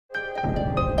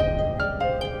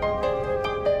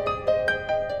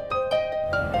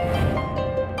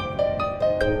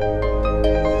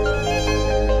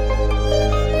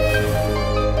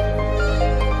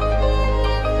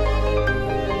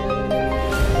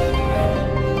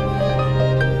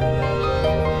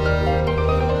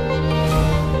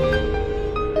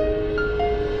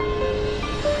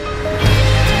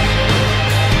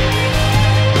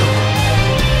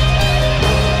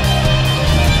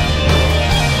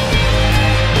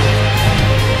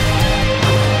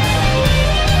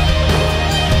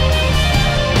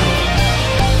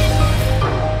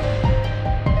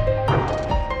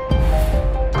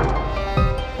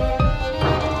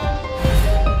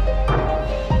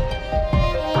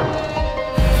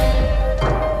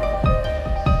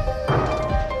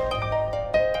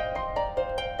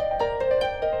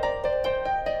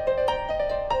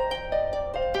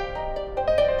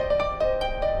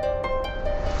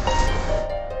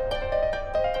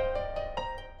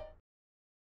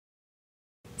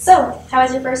So, how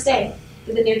was your first day?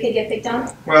 Did the new kid get picked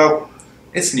on? Well,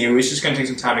 it's new. It's just going to take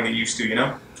some time to get used to, you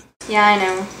know? Yeah, I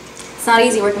know. It's not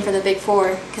easy working for the Big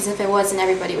Four, because if it was, then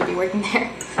everybody would be working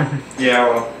there. Yeah,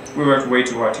 well, we worked way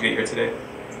too hard to get here today.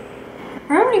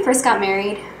 Remember when you first got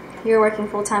married? You were working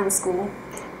full-time in school.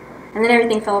 And then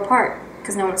everything fell apart,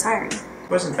 because no one was hiring.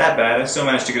 It wasn't that bad. I still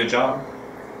managed to get a job.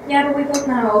 Yeah, but we both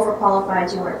know how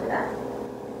overqualified you were for that.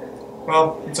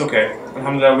 Well, it's okay.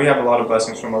 Alhamdulillah, we have a lot of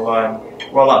blessings from Allah,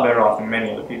 and we're a lot better off than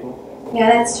many other people. Yeah,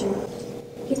 that's true.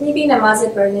 कितनी भी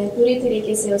नमाज़ें पढ़ लें, पूरी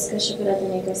तरीके से उसका शुक्र अदा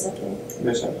नहीं कर सके.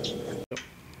 Listen.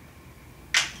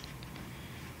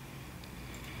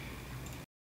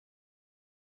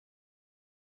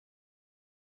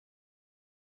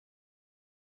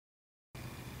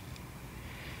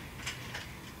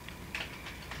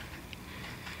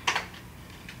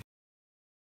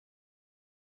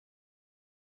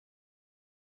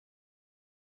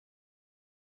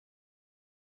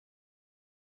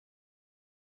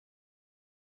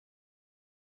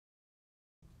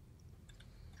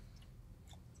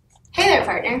 Hey there,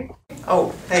 partner.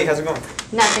 Oh, hey, how's it going?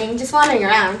 Nothing, just wandering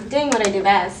around, doing what I do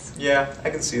best. Yeah, I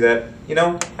can see that. You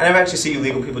know, I never actually see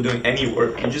illegal people doing any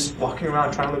work. You're just walking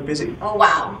around trying to look busy. Oh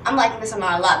wow, I'm liking this one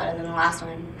a lot better than the last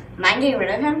one. Mind getting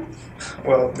rid of him?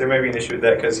 Well, there may be an issue with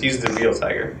that because he's the real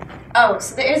tiger. Oh,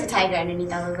 so there is a tiger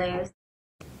underneath all those layers.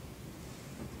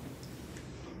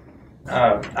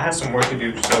 I have some work to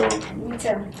do, so... Me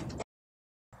too.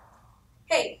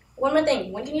 Hey, one more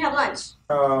thing. When can you have lunch?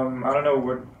 I don't know,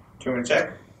 what... Do you want me to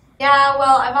check? Yeah,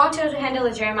 well, I volunteered to handle the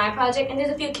Jeremiah project, and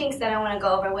there's a few kinks that I want to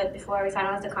go over with before we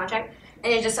finalize the contract.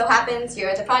 And it just so happens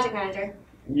you're the project manager.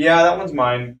 Yeah, that one's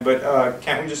mine. But,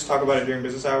 can't we just talk about it during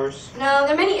business hours? No,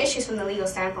 there are many issues from the legal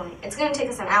standpoint. It's going to take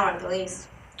us an hour at the least.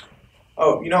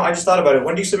 Oh, you know, I just thought about it.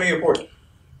 When do you submit your report?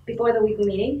 Before the weekly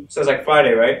meeting? So it's like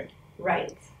Friday, right?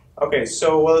 Right. Okay,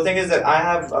 so, well, the thing is that I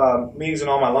have meetings and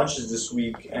all my lunches this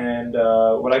week, and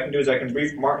what I can do is I can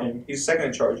brief Martin. He's second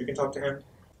in charge. You can talk to him.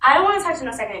 I don't want to talk to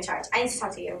no second in charge. I need to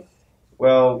talk to you.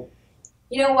 Well...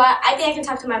 You know what? I think I can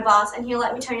talk to my boss, and he'll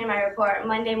let me turn in my report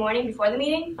Monday morning before the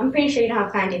meeting. I'm pretty sure you don't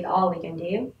have client dates all weekend, do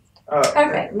you?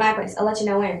 Perfect. My place. I'll let you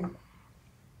know when.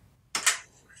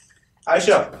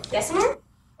 Aisha. Yes, sir?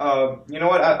 You know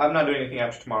what? I'm not doing anything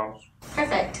after tomorrow.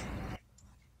 Perfect.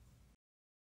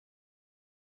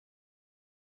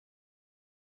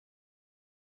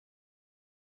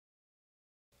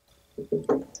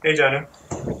 Hey, Janu.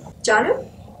 Janu?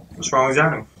 What's wrong with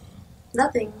Janu?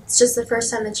 Nothing. It's just the first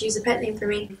time that you use a pet name for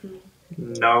me.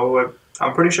 No,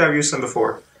 I'm pretty sure I've used them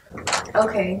before.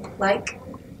 Okay, like?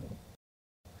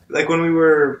 Like when we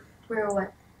were... Where or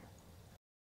what?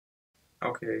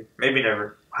 Okay, maybe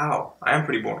never. Wow, I am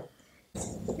pretty boring.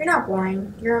 You're not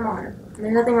boring. You're a martyr. And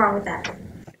there's nothing wrong with that.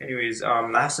 Anyways, I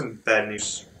have some bad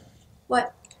news.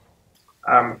 What?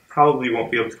 Probably won't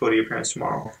be able to go to your parents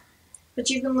tomorrow. But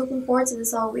you've been looking forward to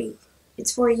this all week.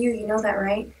 It's for you know that,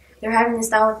 right? They're having this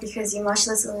dawah because you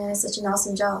mashallah did such an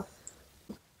awesome job.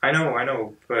 I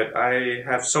know, but I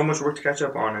have so much work to catch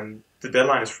up on, and the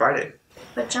deadline is Friday.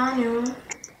 But Janu...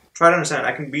 Try to understand,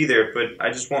 I can be there, but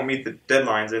I just won't meet the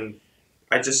deadlines, and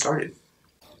I just started.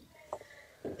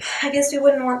 I guess we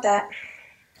wouldn't want that.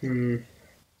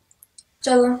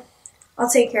 Jalla, I'll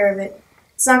take care of it.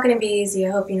 It's not going to be easy, I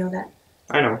hope you know that.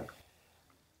 I know.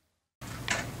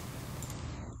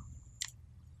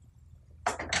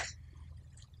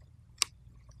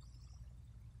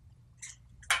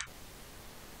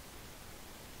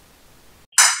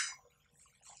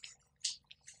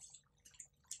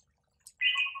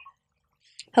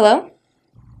 Hello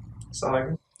अस्सलाम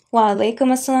वालेकुम.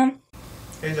 वालेकुम अस्सलाम.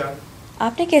 Hey, John.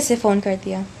 आपने कैसे phone कर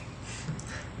दिया?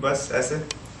 बस ऐसे.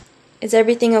 Is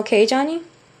everything okay, Johnny?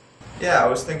 Yeah, I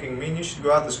was thinking me and you should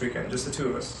go out this weekend, just the two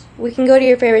of us. We can go to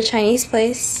your favorite Chinese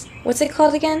place. What's it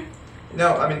called again?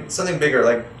 No, I mean, something bigger,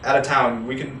 like out of town.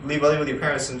 We can leave early with your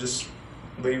parents and just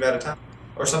leave out of town.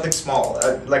 Or something small,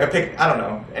 like a picnic, I don't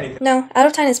know, anything. No, out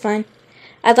of town is fine.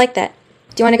 I'd like that.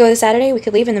 Do you want to go this Saturday? We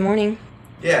could leave in the morning.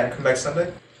 Yeah, and come back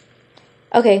Sunday?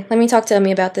 Okay, let me talk to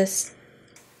Amy about this.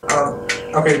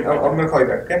 Okay, I'm gonna call you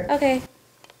back, okay? Okay.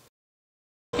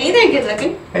 Hey there, good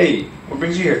looking. Hey, what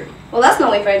brings you here? Well, that's no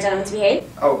way for a gentleman to behave.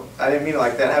 Oh, I didn't mean it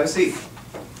like that. Have a seat.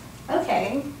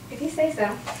 Okay, if you say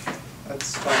so.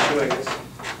 That's fine too, I guess.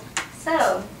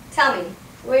 So, tell me,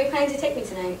 where are you planning to take me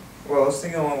tonight? Well, I was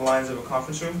thinking along the lines of a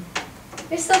conference room.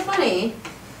 You're so funny.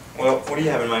 Well, what do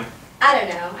you have in mind? I don't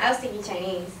know. I was thinking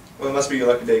Chinese. Well, it must be your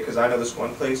lucky day, because I know this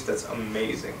one place that's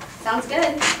amazing. Sounds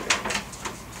good.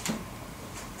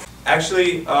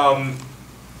 Actually,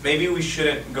 maybe we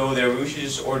shouldn't go there. We should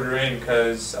just order in,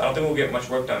 because I don't think we'll get much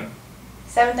work done.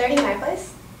 7:30, my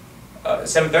place?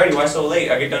 7:30. Why so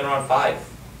late? I get done around 5.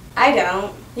 I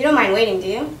don't. You don't mind waiting, do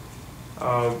you?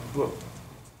 Well,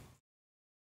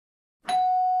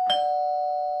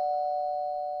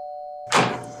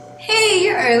 Hey,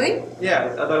 you're early. yeah,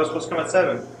 I thought I was supposed to come at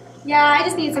 7. Yeah, I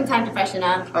just need some time to freshen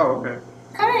up. Oh, okay.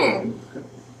 Come in.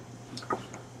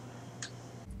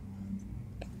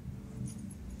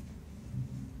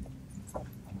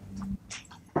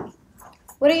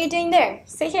 What are you doing there?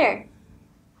 Sit here.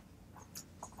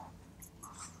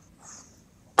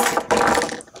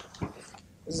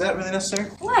 Is that really necessary?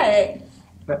 What?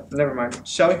 Never mind.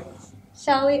 Shall we?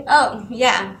 Shall we? Oh,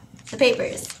 yeah. The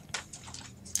papers.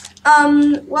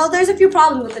 Well, there's a few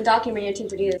problems with the document your team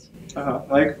produced.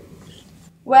 Like?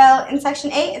 Well, in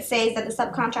Section 8, it says that the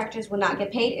subcontractors will not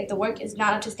get paid if the work is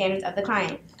not up to standards of the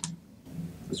client.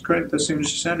 That's correct. That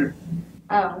seems standard.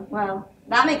 Oh, well,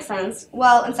 that makes sense.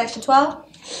 Well, in Section 12,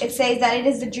 it says that it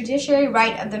is the judiciary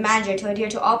right of the manager to adhere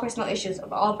to all personal issues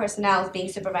of all personnel being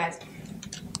supervised.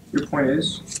 Your point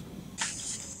is?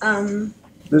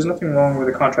 There's nothing wrong with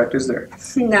the contract, is there?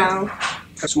 No.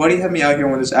 So why do you have me out here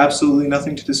when there's absolutely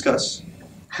nothing to discuss?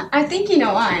 I think you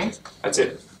know why. That's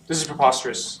it. This is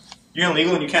preposterous. You're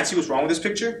illegal and you can't see what's wrong with this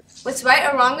picture? What's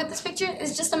right or wrong with this picture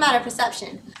is just a matter of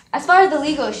perception. As far as the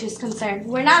legal issue is concerned,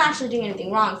 we're not actually doing anything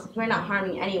wrong since we're not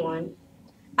harming anyone.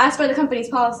 As for the company's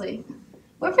policy,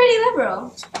 we're pretty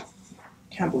liberal.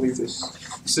 Can't believe this.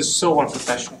 This is so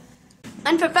unprofessional.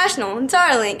 Unprofessional?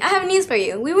 Darling, I have news for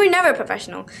you. We were never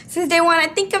professional. Since day one, I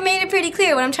think I've made it pretty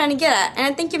clear what I'm trying to get at, and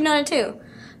I think you've known it too.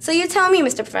 So you tell me,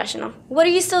 Mr. Professional, what are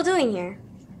you still doing here?